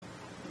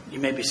You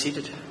may be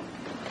seated.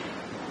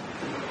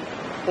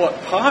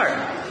 What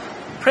power?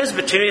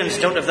 Presbyterians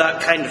don't have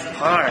that kind of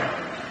power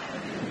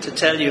to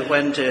tell you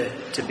when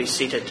to be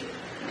seated.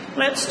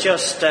 Let's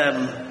just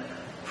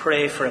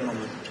pray for a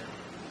moment.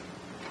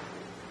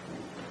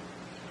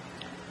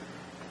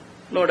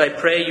 Lord, I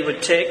pray you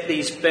would take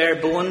these bare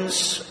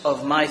bones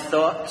of my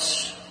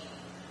thoughts,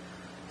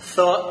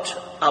 thought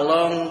a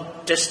long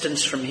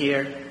distance from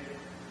here,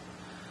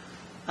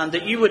 and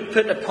that you would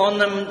put upon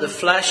them the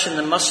flesh and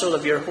the muscle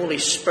of your Holy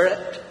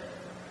Spirit,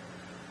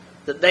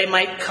 that they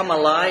might come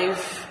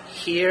alive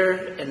here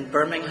in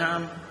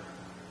Birmingham,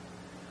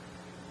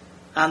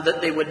 and that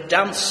they would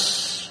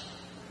dance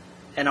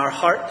in our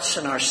hearts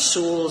and our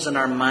souls and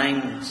our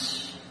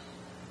minds,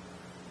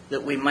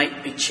 that we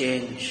might be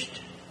changed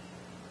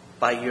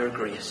by your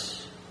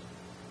grace.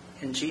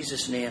 In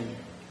Jesus' name,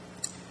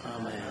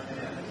 amen.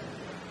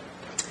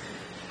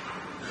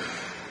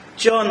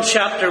 John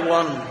chapter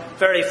 1,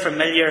 very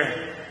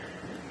familiar.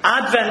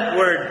 Advent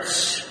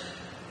words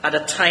at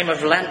a time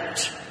of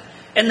Lent.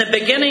 In the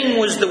beginning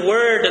was the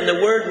Word, and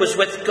the Word was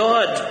with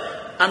God,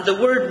 and the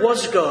Word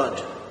was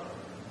God.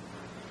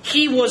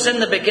 He was in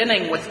the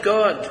beginning with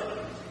God.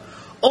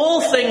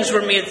 All things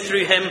were made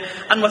through him,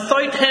 and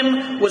without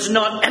him was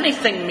not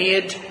anything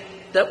made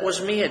that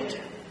was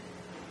made.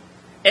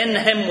 In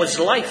him was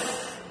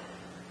life,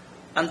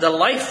 and the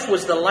life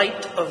was the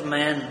light of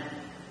men.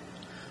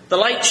 The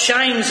light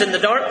shines in the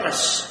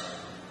darkness,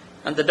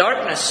 and the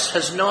darkness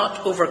has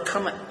not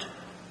overcome it.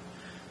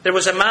 There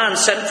was a man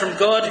sent from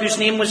God whose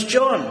name was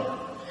John.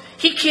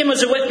 He came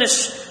as a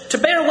witness to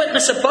bear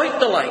witness about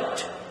the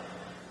light,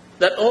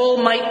 that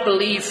all might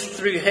believe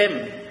through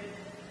him.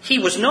 He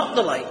was not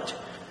the light,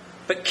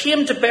 but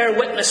came to bear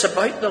witness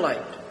about the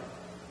light.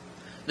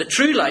 The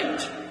true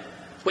light,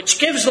 which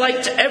gives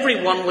light to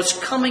everyone, was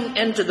coming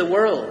into the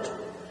world.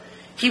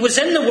 He was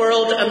in the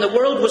world, and the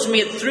world was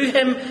made through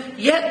him,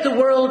 yet the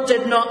world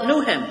did not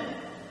know him.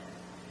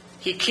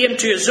 He came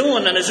to his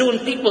own, and his own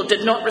people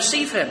did not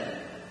receive him.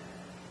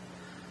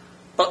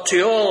 But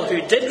to all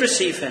who did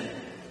receive him,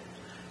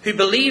 who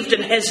believed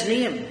in his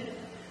name,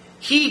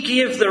 he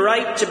gave the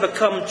right to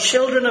become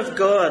children of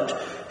God,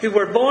 who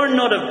were born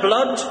not of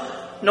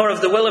blood, nor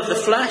of the will of the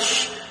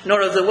flesh,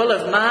 nor of the will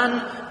of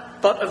man,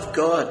 but of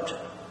God.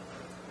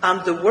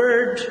 And the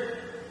Word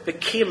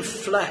became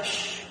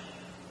flesh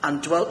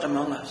and dwelt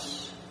among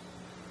us.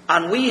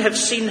 And we have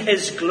seen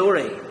his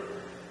glory,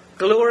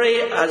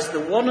 glory as the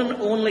one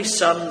and only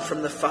Son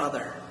from the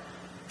Father,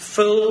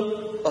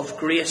 full of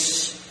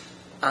grace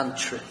and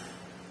truth.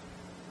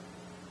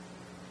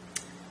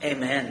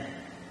 Amen.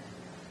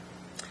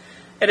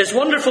 It is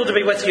wonderful to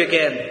be with you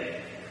again.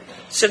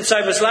 Since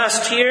I was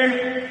last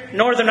here,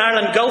 Northern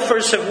Ireland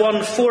golfers have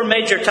won 4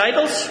 major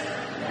titles,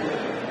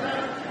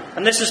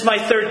 and this is my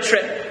 3rd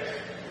trip.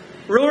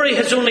 Rory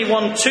has only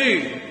won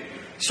 2,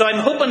 so I'm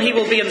hoping he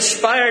will be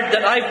inspired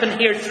that I've been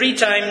here 3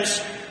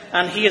 times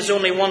and he has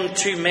only won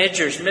 2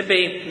 majors,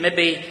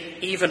 maybe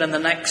even in the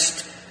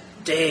next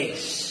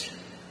days.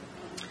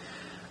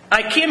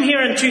 I came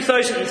here in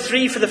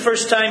 2003 for the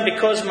first time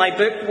because my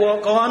book,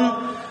 Walk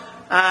On,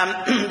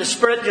 The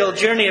Spiritual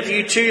Journey of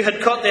U2,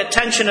 had caught the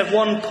attention of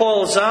one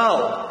Paul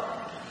Zahl.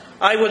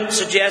 I wouldn't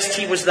suggest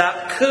he was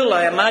that cool.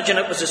 I imagine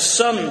it was his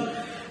son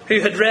who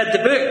had read the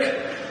book.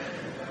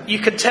 You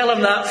could tell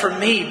him that from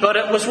me. But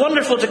it was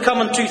wonderful to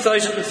come in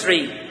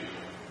 2003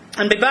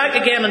 and be back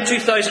again in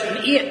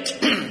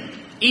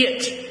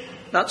 2008.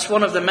 That's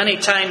one of the many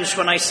times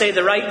when I say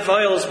the right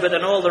vowels but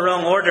in all the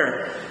wrong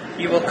order.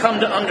 You will come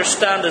to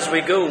understand as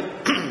we go.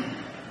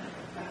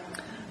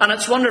 And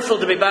it's wonderful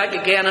to be back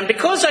again. And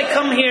because I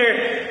come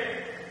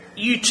here,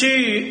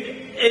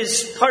 U2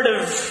 is part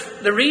of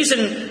the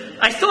reason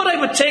I thought I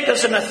would take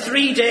us on a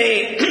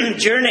 3-day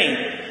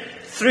journey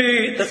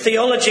through the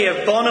theology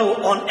of Bono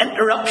on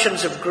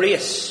interruptions of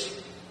grace.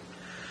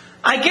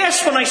 I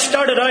guess when I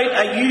started out,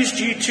 I used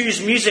U2's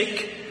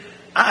music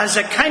as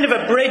a kind of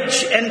a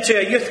bridge into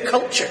a youth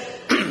culture.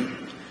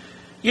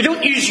 You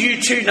don't use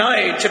U2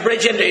 now to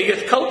bridge into a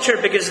youth culture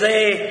because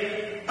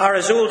they are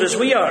as old as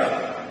we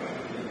are.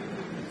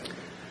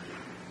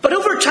 But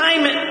over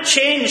time it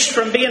changed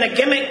from being a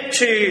gimmick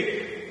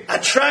to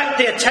attract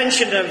the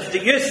attention of the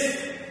youth,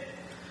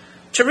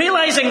 to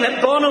realising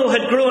that Bono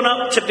had grown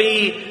up to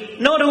be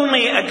not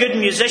only a good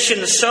musician,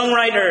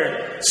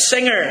 songwriter,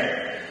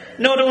 singer,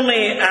 not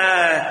only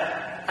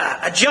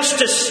a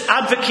justice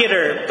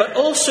advocator, but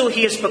also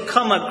he has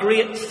become a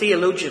great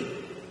theologian.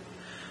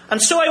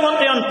 And so I want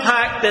to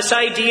unpack this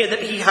idea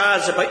that he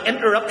has about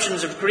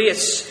interruptions of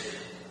grace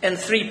in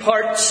 3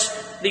 parts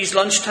these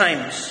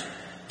lunchtimes.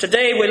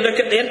 Today we'll look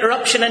at the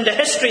interruption into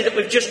history that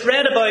we've just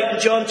read about in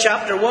John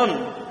chapter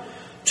 1.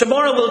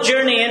 Tomorrow we'll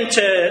journey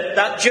into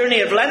that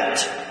journey of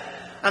Lent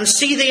and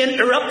see the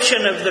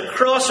interruption of the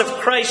cross of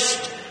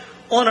Christ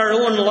on our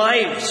own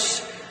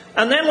lives.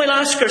 And then we'll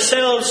ask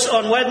ourselves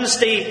on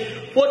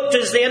Wednesday, what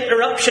does the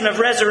interruption of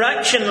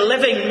resurrection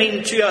living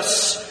mean to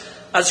us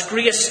as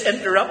grace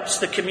interrupts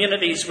the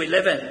communities we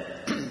live in?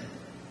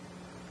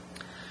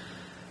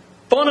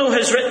 Bono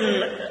has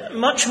written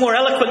much more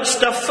eloquent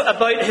stuff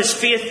about his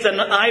faith than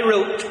I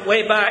wrote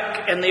way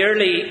back in the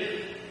early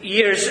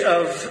years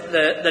of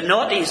the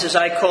noughties, as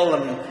I call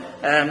them,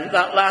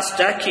 that last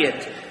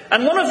decade.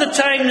 And one of the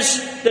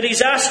times that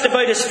he's asked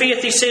about his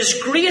faith, he says,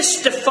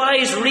 "Grace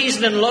defies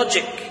reason and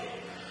logic.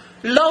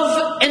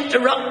 Love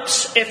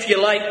interrupts, if you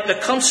like, the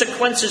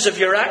consequences of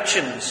your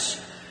actions,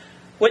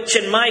 which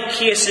in my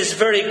case is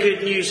very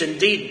good news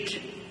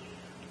indeed,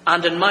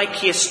 and in my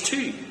case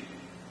too."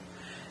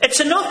 It's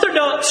an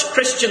orthodox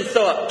Christian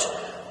thought,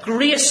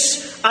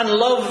 grace and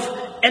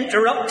love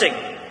interrupting.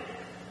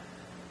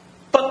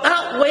 But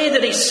that way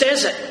that he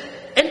says it,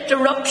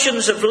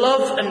 interruptions of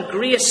love and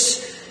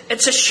grace,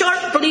 it's a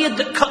sharp blade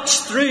that cuts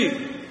through.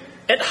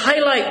 It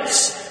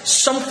highlights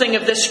something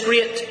of this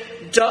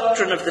great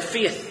doctrine of the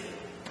faith.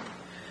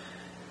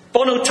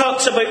 Bono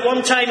talks about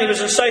one time he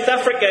was in South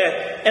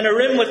Africa in a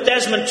room with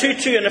Desmond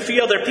Tutu and a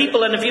few other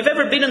people, and if you've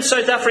ever been in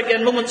South Africa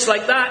in moments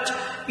like that,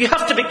 you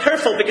have to be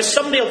careful because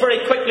somebody will very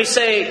quickly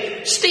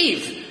say,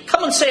 "Steve,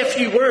 come and say a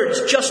few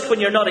words," just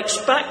when you're not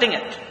expecting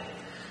it.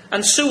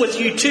 And so with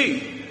U2.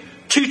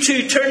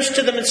 Tutu turns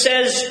to them and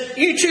says,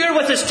 "U2 are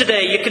with us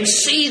today." You can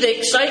see the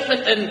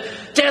excitement in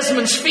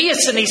Desmond's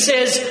face, and he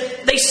says,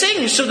 "They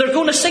sing, so they're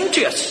going to sing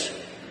to us."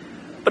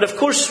 But of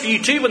course,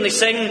 U2, when they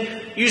sing,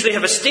 usually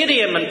have a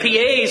stadium and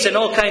PAs and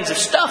all kinds of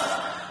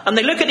stuff. And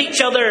they look at each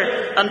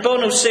other, and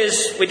Bono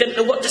says, "We didn't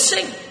know what to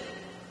sing.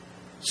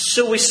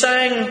 So we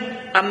sang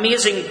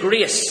Amazing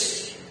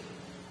Grace."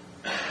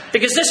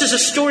 Because this is a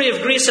story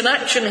of grace in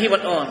action, he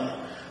went on.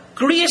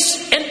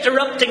 Grace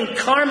interrupting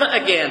karma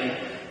again.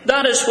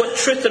 That is what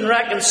truth and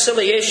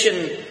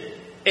reconciliation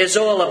is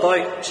all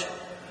about.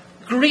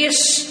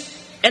 Grace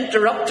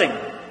interrupting.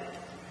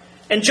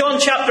 In John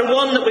chapter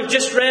 1 that we've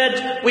just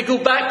read, we go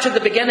back to the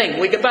beginning.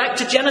 We go back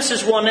to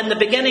Genesis 1. In the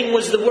beginning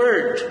was the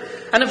Word.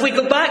 And if we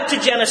go back to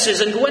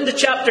Genesis and go into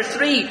chapter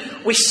 3,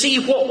 we see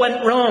what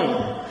went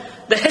wrong.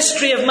 The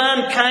history of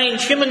mankind,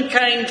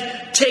 humankind,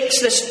 takes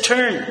this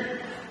turn.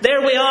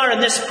 There we are in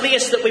this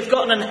place that we've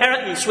got an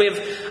inheritance. We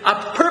have a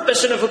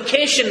purpose and a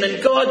vocation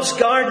in God's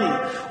garden.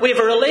 We have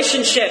a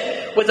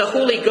relationship with the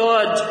Holy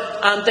God.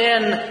 And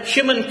then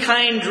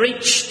humankind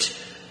reached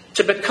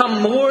to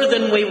become more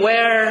than we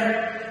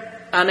were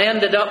and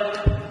ended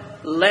up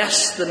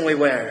less than we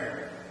were.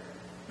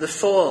 The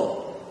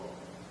fall.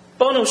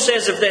 Bono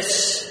says of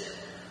this,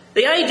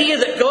 the idea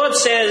that God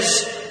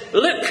says,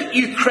 "Look,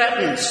 you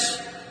cretins,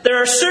 there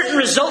are certain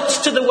results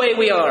to the way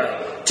we are,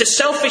 to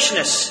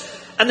selfishness,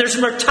 and there's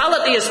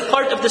mortality as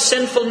part of the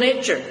sinful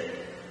nature.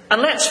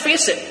 And let's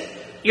face it,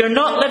 you're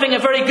not living a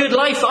very good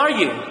life, are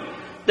you?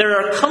 There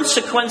are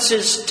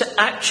consequences to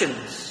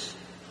actions."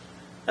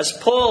 As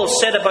Paul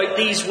said about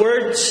these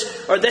words,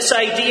 or this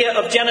idea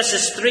of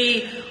Genesis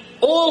 3,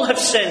 all have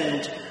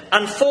sinned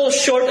and fall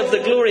short of the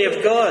glory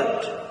of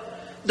God.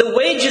 The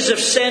wages of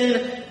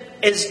sin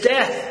is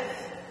death.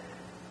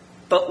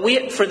 But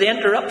wait for the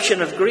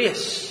interruption of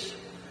grace.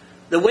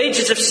 The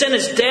wages of sin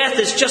is death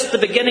is just the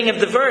beginning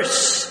of the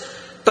verse.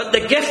 But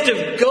the gift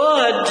of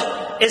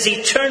God is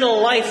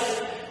eternal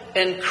life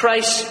in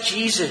Christ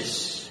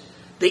Jesus.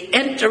 The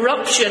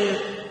interruption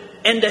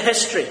into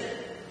history.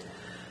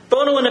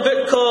 Bono, in a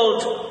book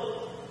called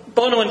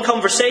Bono in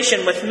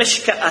Conversation with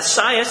Mishka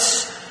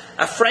Assayas,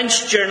 a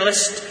French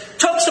journalist,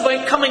 talks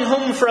about coming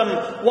home from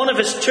one of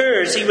his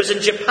tours. He was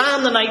in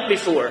Japan the night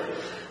before.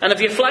 And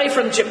if you fly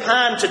from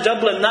Japan to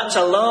Dublin, that's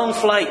a long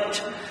flight.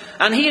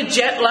 And he had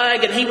jet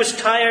lag and he was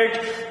tired.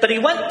 But he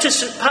went to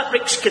St.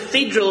 Patrick's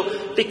Cathedral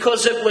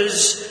because it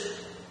was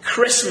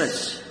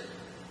Christmas.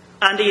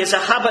 And he has a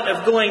habit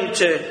of going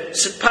to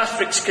St.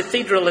 Patrick's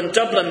Cathedral in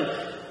Dublin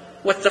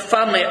with the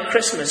family at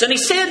Christmas. And he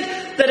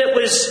said that it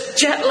was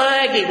jet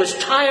lag, he was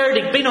tired,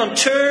 he'd been on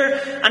tour,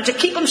 and to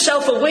keep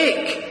himself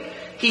awake,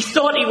 he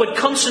thought he would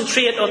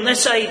concentrate on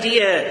this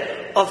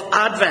idea of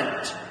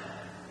Advent.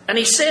 And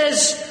he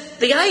says,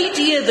 the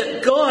idea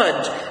that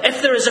God,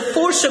 if there is a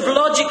force of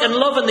logic and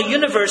love in the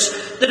universe,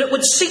 that it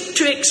would seek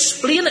to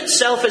explain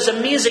itself is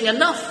amazing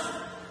enough.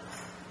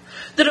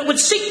 That it would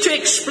seek to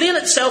explain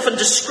itself and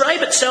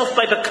describe itself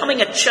by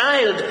becoming a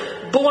child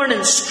born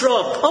in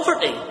straw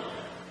poverty.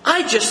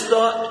 I just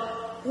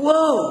thought,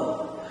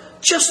 whoa,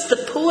 just the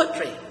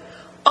poetry.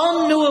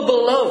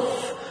 Unknowable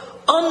love,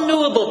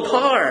 unknowable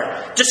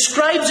power,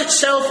 describes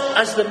itself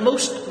as the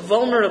most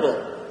vulnerable.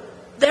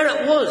 There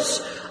it was.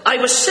 I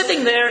was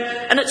sitting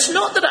there, and it's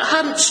not that it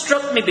hadn't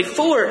struck me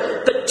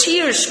before, but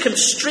tears came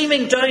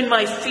streaming down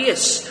my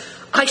face.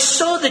 I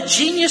saw the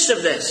genius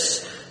of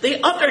this, the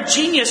utter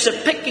genius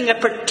of picking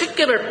a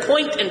particular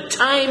point in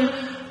time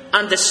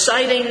and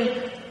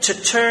deciding to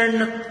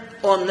turn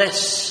on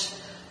this.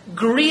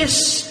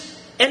 Grace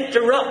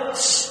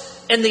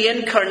interrupts in the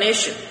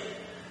incarnation.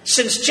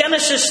 Since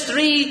Genesis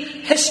 3,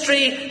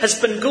 history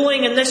has been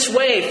going in this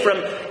way,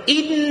 from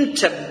Eden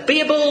to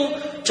Babel,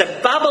 to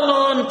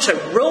Babylon, to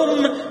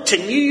Rome, to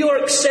New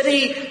York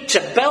City,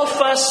 to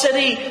Belfast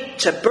City,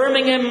 to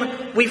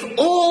Birmingham. We've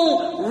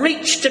all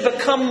reached to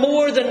become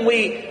more than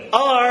we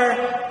are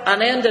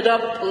and ended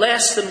up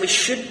less than we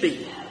should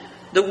be.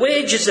 The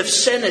wages of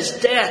sin is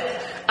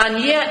death.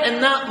 And yet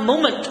in that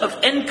moment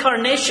of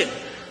incarnation,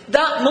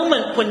 that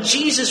moment when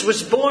Jesus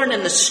was born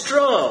in the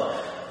straw,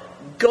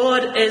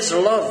 God is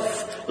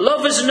love.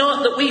 Love is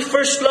not that we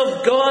first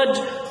loved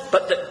God,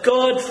 but that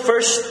God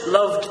first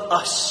loved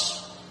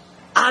us.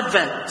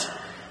 Advent.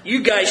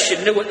 You guys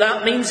should know what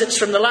that means. It's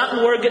from the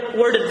Latin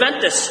word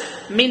adventus,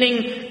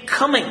 meaning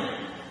coming.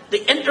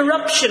 The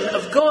interruption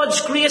of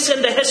God's grace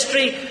into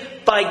history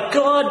by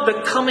God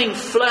becoming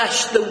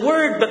flesh, the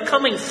Word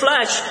becoming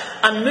flesh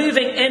and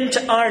moving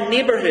into our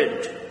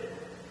neighbourhood.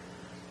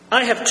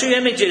 I have two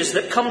images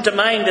that come to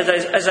mind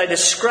as I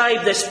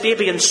describe this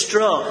baby in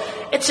straw.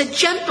 It's a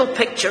gentle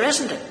picture,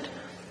 isn't it?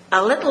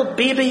 A little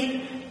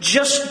baby,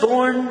 just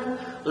born,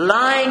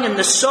 lying in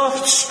the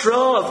soft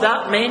straw of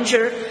that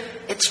manger.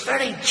 It's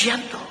very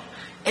gentle.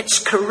 It's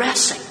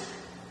caressing.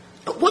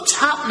 But what's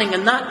happening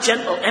in that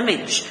gentle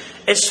image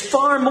is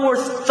far more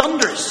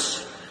thunderous.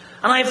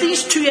 And I have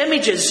these two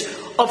images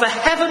of a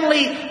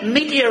heavenly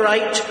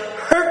meteorite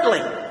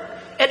hurtling.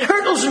 It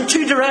hurtles in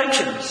two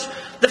directions.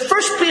 The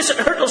first place it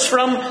hurtles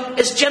from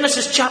is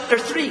Genesis chapter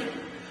 3.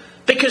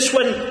 Because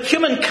when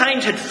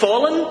humankind had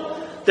fallen,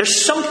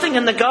 there's something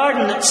in the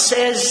garden that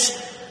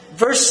says,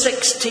 verse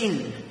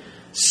 16,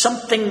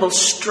 something will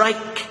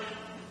strike,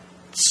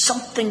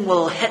 something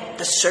will hit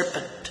the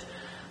serpent.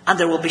 And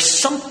there will be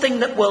something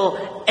that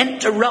will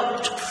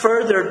interrupt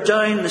further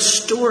down the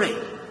story.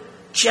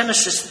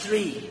 Genesis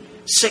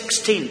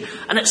 3:16.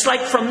 And it's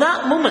like from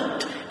that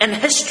moment in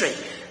history,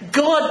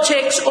 God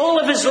takes all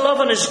of his love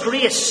and his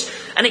grace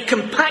and he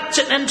compacts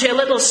it into a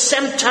little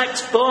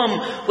Semtex bomb,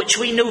 which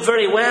we know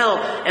very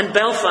well in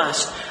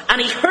Belfast.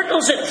 And he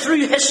hurtles it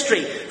through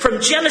history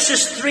from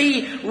Genesis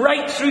 3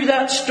 right through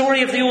that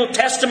story of the Old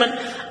Testament.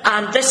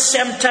 And this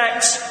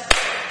Semtex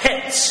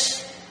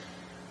hits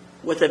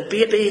with a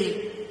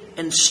baby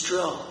in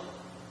straw.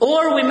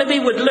 Or we maybe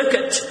would look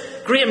at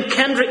Graham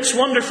Kendrick's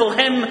wonderful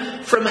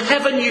hymn, From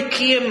Heaven You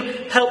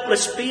Came,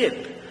 Helpless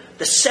Babe.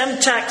 The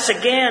Semtex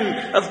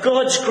again of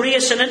God's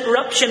grace and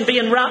interruption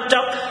being wrapped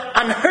up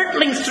and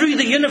hurtling through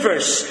the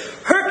universe,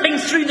 hurtling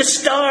through the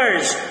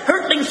stars,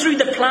 hurtling through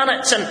the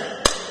planets and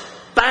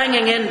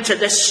banging into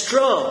this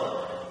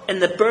straw in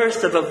the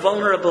birth of a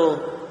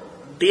vulnerable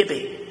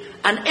baby.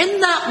 And in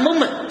that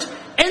moment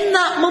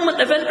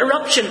of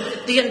interruption,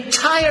 the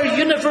entire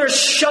universe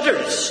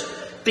shudders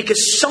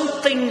because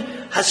something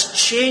has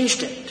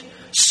changed it.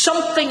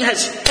 Something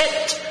has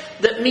hit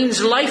that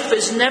means life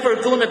is never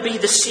going to be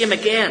the same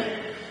again.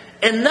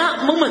 In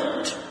that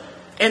moment,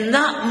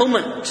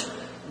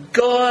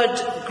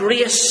 God,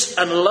 grace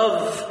and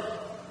love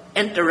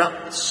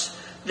interrupts.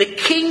 The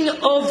King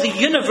of the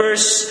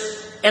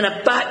universe in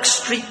a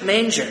backstreet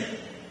manger.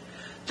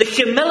 The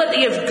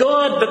humility of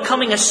God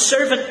becoming a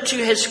servant to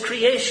his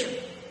creation.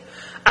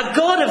 A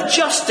God of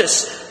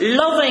justice,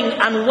 loving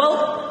and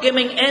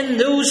welcoming in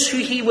those who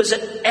he was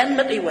at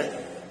enmity with.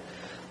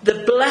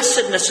 The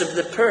blessedness of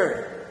the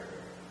poor.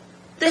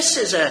 This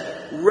is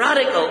a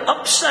radical,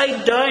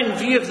 upside-down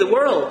view of the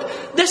world.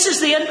 This is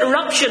the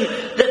interruption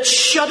that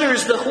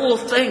shudders the whole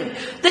thing.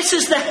 This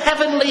is the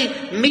heavenly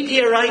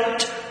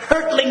meteorite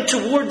hurtling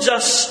towards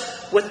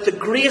us with the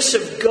grace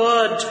of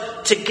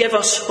God to give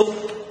us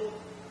hope.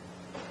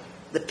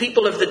 The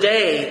people of the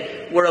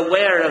day were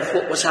aware of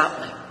what was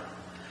happening.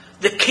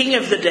 The king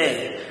of the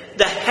day,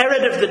 the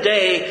Herod of the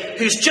day,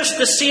 who's just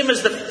the same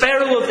as the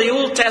Pharaoh of the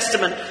Old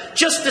Testament,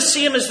 just the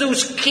same as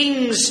those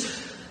kings'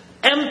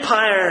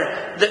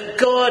 empire that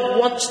God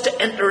wants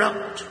to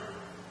interrupt.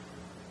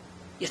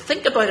 You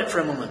think about it for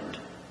a moment.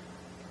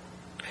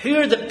 Who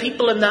are the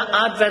people in that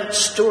Advent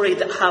story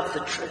that have the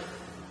truth?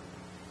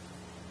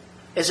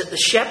 Is it the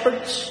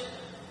shepherds?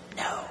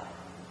 No.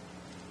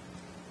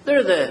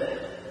 They're the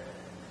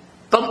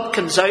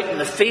bumpkins out in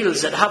the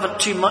fields that haven't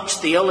too much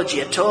theology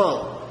at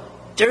all.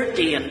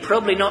 Dirty and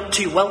probably not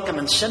too welcome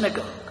in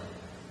synagogue.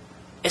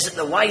 Is it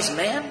the wise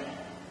men?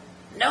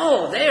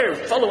 No, they're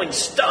following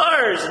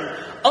stars and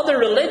other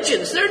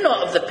religions. They're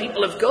not of the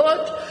people of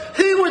God.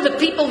 Who were the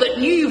people that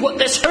knew what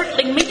this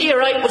hurtling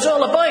meteorite was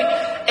all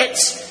about?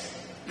 It's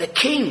the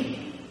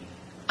king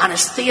and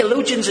his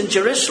theologians in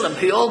Jerusalem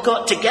who all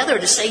got together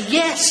to say,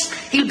 yes,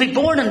 he'll be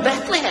born in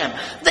Bethlehem.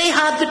 They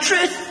had the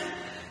truth.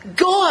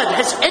 God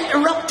has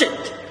interrupted.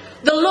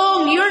 The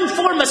long yearned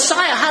for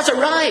Messiah has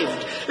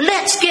arrived.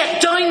 Let's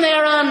get down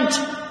there and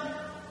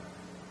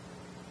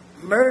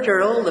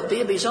murder all the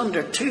babies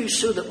under 2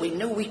 so that we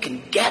know we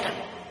can get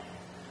him.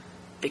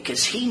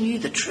 Because he knew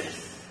the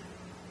truth.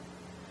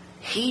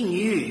 He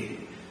knew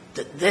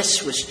that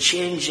this was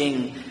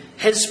changing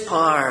his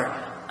power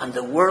and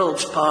the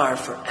world's power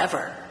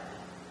forever.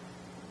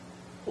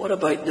 What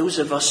about those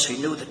of us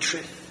who know the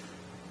truth?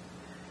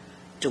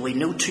 Do we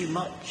know too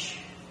much?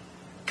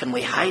 Can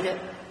we hide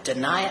it,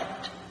 deny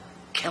it,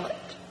 kill it?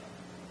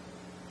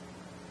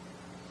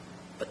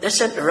 But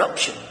this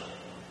interruption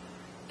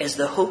is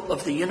the hope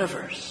of the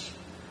universe,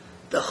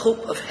 the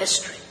hope of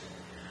history.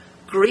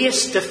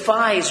 Grace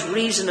defies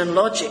reason and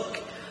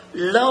logic.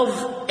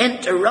 Love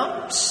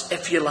interrupts,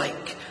 if you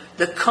like,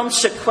 the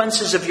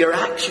consequences of your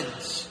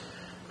actions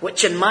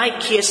which in my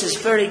case is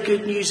very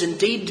good news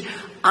indeed,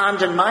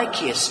 and in my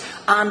case,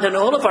 and in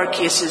all of our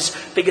cases,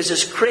 because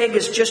as Craig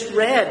has just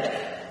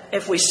read,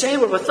 if we say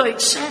we're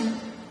without sin,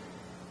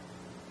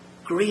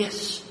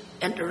 grace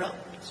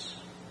interrupts.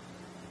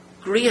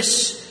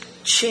 Grace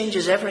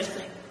changes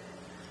everything.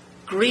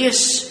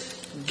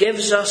 Grace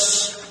gives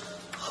us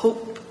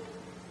hope.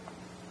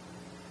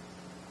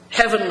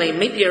 Heavenly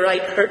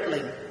meteorite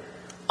hurtling,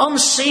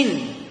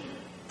 unseen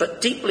but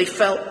deeply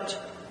felt,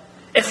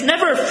 if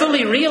never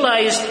fully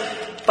realized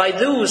by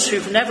those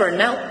who've never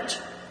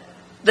knelt.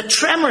 The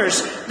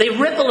tremors, they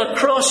ripple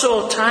across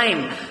all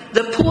time.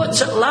 The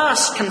poets at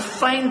last can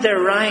find their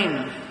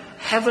rhyme.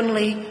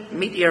 Heavenly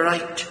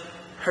meteorite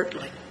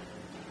hurtling.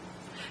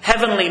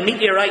 Heavenly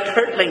meteorite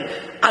hurtling,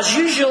 as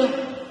usual,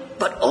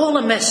 but all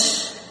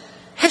amiss.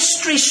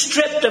 History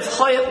stripped of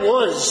how it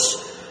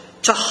was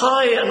to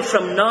how and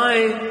from now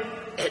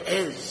it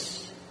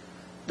is.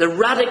 The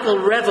radical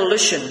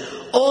revolution,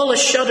 all a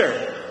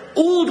shudder.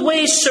 Old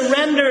ways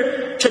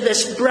surrender to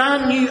this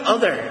brand new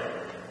other.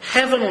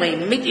 Heavenly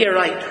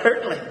meteorite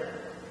hurtling.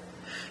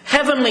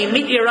 Heavenly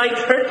meteorite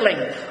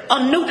hurtling,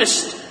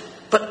 unnoticed,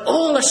 but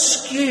all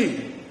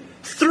askew.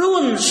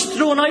 Thrones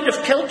thrown out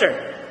of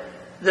kilter.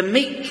 The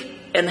meek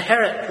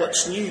inherit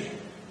what's new.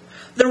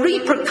 The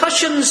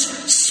repercussions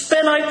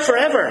spin out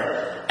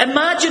forever.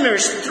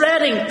 Imaginers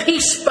threading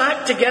peace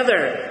back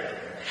together.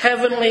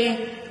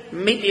 Heavenly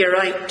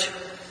meteorite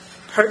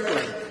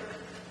hurtling.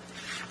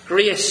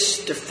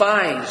 Grace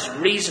defies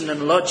reason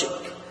and logic.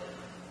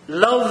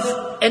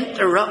 Love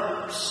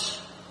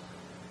interrupts.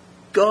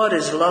 God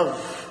is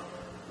love.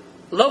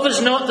 Love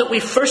is not that we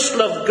first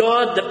loved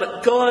God,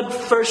 but God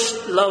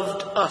first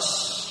loved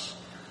us.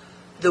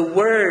 The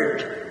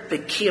Word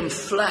became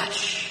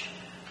flesh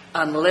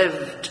and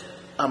lived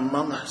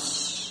among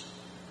us.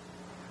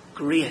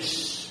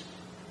 Grace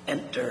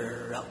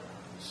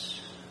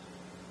interrupts.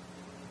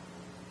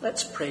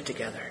 Let's pray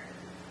together.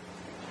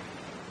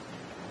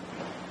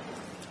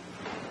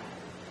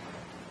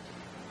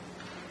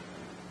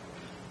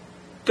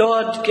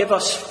 God, give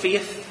us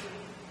faith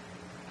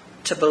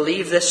to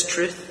believe this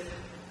truth,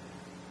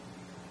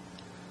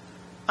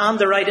 and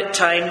the right at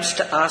times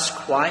to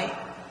ask why.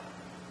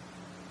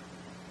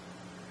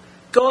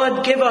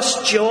 God, give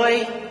us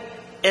joy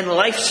in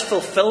life's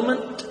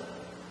fulfillment,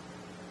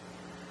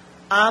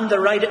 and the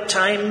right at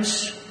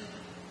times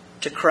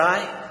to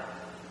cry.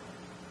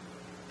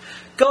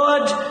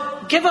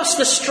 God, give us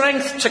the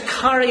strength to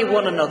carry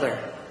one another,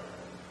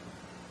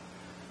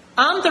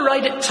 and the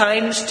right at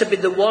times to be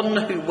the one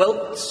who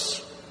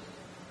wilts.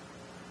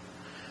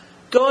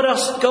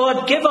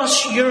 God, give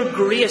us your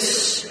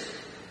grace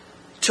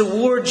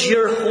towards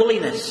your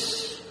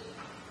holiness,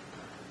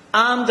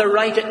 and the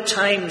right at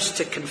times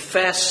to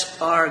confess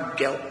our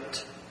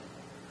guilt.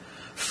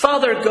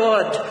 Father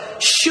God,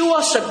 show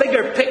us a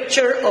bigger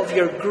picture of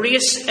your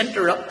grace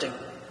interrupting.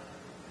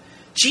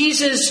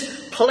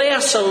 Jesus, play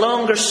us a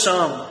longer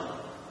song.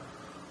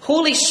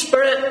 Holy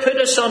Spirit, put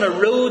us on a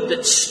road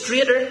that's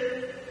straighter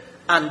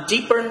and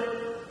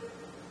deeper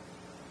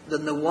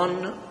than the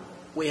one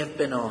we have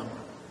been on.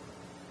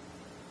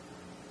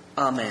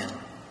 Amen.